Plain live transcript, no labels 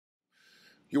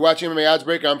You're watching MMA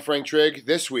Oddsbreaker. I'm Frank Trigg.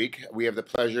 This week, we have the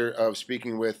pleasure of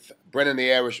speaking with Brennan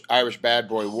the Irish Bad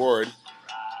Boy Ward.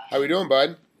 How we doing,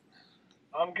 bud?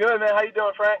 I'm good, man. How you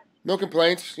doing, Frank? No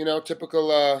complaints. You know, typical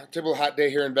hot day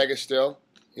here in Vegas still.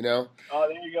 You know. Oh,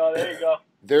 there you go. There you go.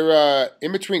 They're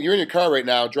in between. You're in your car right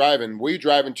now driving. Where are you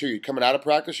driving to? You coming out of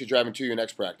practice? Or you driving to your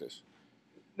next practice?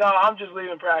 No, I'm just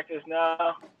leaving practice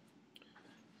now.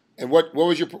 And what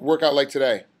was your workout like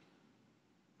today?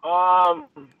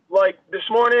 Like this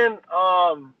morning,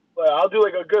 I'll do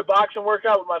like a good boxing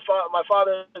workout with my my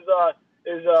father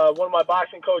is one of my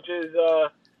boxing coaches,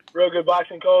 real good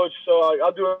boxing coach. So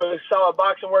I'll do a solid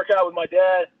boxing workout with my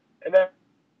dad, and then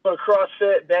go to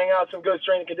CrossFit, bang out some good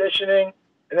strength and conditioning,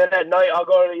 and then at night I'll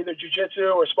go to either jiu-jitsu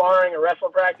or sparring or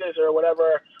wrestling practice or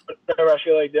whatever I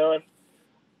feel like doing.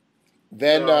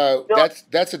 Then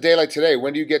that's a day like today.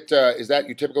 When do you get? Is that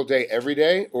your typical day every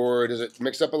day, or does it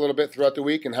mix up a little bit throughout the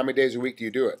week? And how many days a week do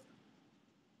you do it?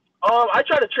 I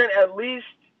try to train at least.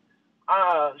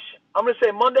 I'm gonna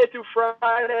say Monday through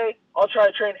Friday. I'll try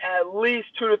to train at least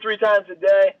 2 to 3 times a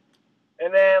day,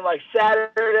 and then like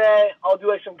Saturday I'll do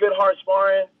like some good hard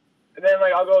sparring, and then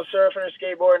like I'll go surfing or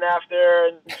skateboarding after.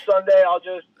 And Sunday I'll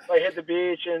just like hit the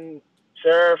beach and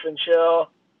surf and chill.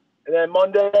 And then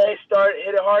Monday, hit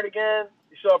it hard again.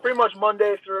 So pretty much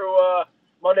Monday through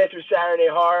Saturday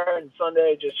hard, and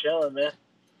Sunday just chilling, man.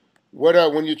 What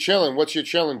when you're chilling? What's your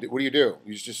chilling? What do you do?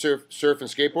 You just surf and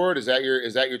skateboard? Is that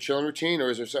your chilling routine,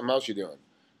 or is there something else you're doing?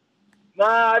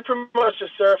 Nah, I pretty much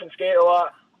just surf and skate a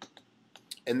lot.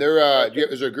 And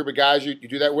is there a group of guys you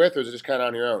do that with, or is it just kind of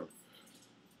on your own?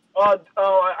 I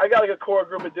got like a core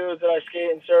group of dudes that I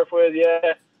skate and surf with.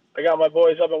 Yeah, I got my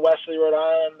boys up in Wesley, Rhode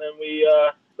Island, and we.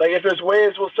 Like, if there's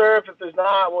waves, we'll surf. If there's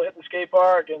not, we'll hit the skate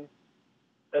park, and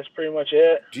that's pretty much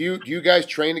it. Do you guys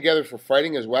train together for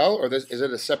fighting as well, or is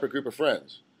it a separate group of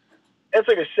friends? It's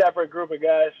like a separate group of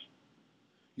guys.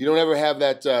 You don't ever have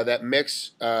that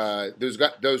mix.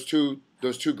 Those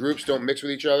two groups don't mix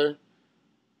with each other.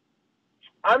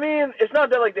 I mean, it's not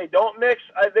that like they don't mix.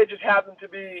 They just happen to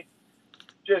be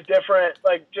just different,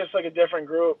 just like a different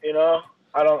group. You know,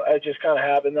 it just kind of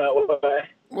happened that way.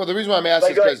 Well, the reason why I'm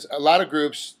asking is because a lot of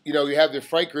groups, you have their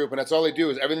fight group, and that's all they do.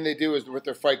 Is everything they do is with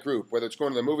their fight group. Whether it's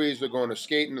going to the movies, they're going to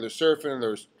skating, or they're surfing, or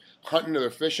they're hunting, or they're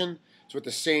fishing. It's with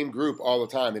the same group all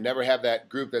the time. They never have that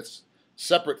group that's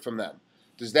separate from them.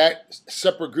 Does that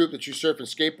separate group that you surf and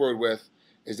skateboard with,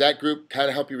 is that group kind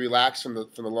of help you relax from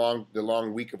the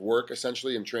long week of work,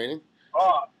 essentially, and training?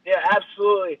 Oh, yeah,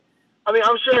 absolutely. I mean,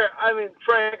 I'm sure. I mean,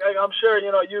 Frank, I'm sure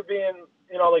you being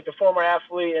like the former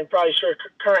athlete and probably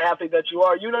current athlete that you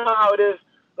are, you know how it is,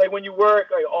 like when you work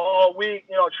like all week,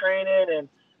 training and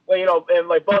and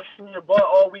like busting your butt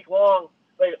all week long,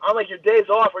 like on like your days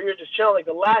off where you're just chilling, like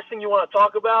the last thing you want to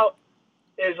talk about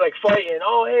is like fighting.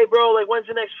 Oh, hey bro, like when's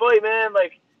the next fight, man?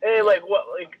 Like, hey, like what,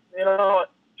 like,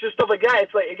 just stuff like that.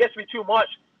 It's like, it gets to be too much.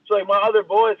 So like my other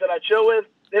boys that I chill with,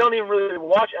 they don't even really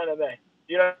watch anime.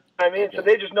 You know what I mean? So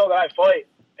they just know that I fight.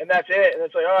 And that's it. And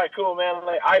it's like, all right, cool, man.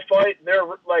 Like, I fight. They're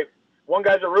like, one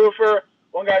guy's a roofer,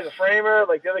 one guy's a framer.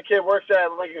 Like, the other kid works at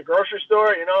like a grocery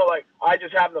store. Like, I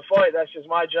just happen to fight. That's just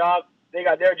my job. They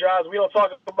got their jobs. We don't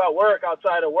talk about work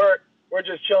outside of work. We're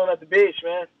just chilling at the beach,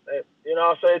 man.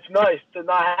 So it's nice to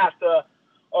not have to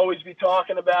always be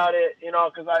talking about it.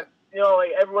 Because like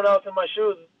everyone else in my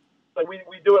shoes, like we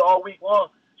do it all week long.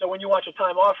 So when you want your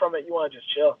time off from it, you want to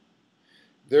just chill.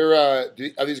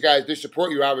 Are these guys? They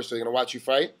support you. Obviously, going to watch you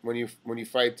fight when you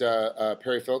fight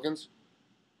Perry Filkins.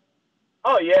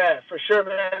 Oh yeah, for sure,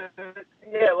 man.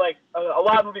 Yeah, like a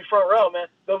lot of them will be front row, man.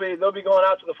 They'll be going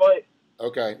out to the fight.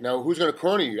 Okay, now who's going to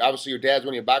corner you? Obviously, your dad's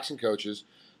one of your boxing coaches,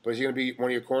 but is he going to be one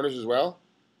of your corners as well?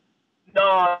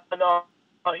 No,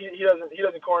 he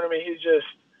doesn't corner me.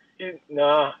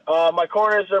 My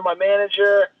corners are my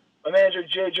manager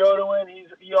Jay Jodwin.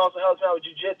 He also helps me out with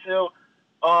jiu-jitsu.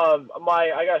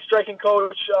 I got a striking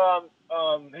coach.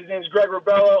 His name's Greg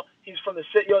Rubello. He's from the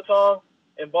Sit Yotong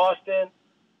in Boston.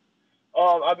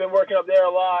 I've been working up there a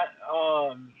lot.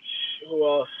 Who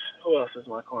else is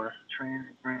my corner?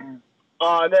 Training.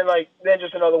 And then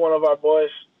just another one of our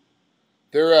boys.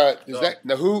 Now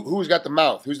who's got the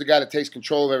mouth? Who's the guy that takes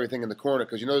control of everything in the corner?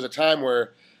 Because there's a time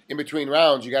where in between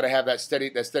rounds you got to have that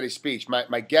steady speech.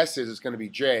 My guess is it's going to be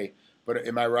Jay, but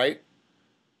am I right?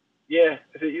 Yeah,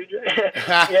 is it you, Jay?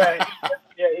 yeah,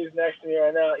 he's next to me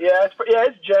right now. Yeah,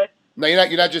 it's Jay. No,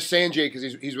 you're not just saying Jay because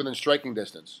he's within striking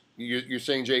distance. You're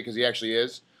saying Jay because he actually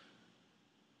is.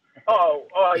 Oh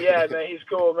yeah, man, he's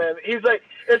cool, man.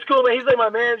 It's cool, man. He's like my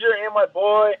manager and my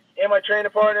boy and my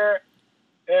training partner,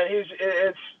 and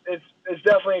it's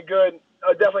definitely a good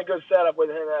setup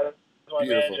with him as my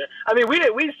manager. I mean,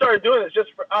 we started doing this just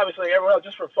for, obviously, like everyone else,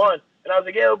 just for fun. And I was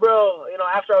like, yo, bro, you know,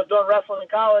 after I was done wrestling in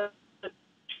college,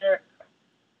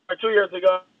 or 2 years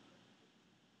ago,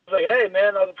 I was like, hey,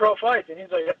 man, I was a pro fights. And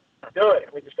he's like, do it.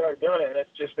 And we just started doing it, and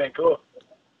it's just been cool.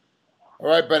 All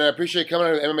right, Ben, I appreciate you coming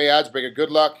on to the MMA Oddsbreaker.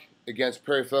 Good luck against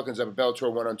Perry Filkins up at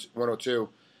Bellator 102.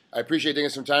 I appreciate taking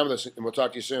some time with us, and we'll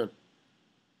talk to you soon.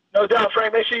 No doubt,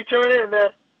 Frank. Make sure you tune in, man.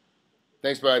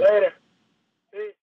 Thanks, bud. Later.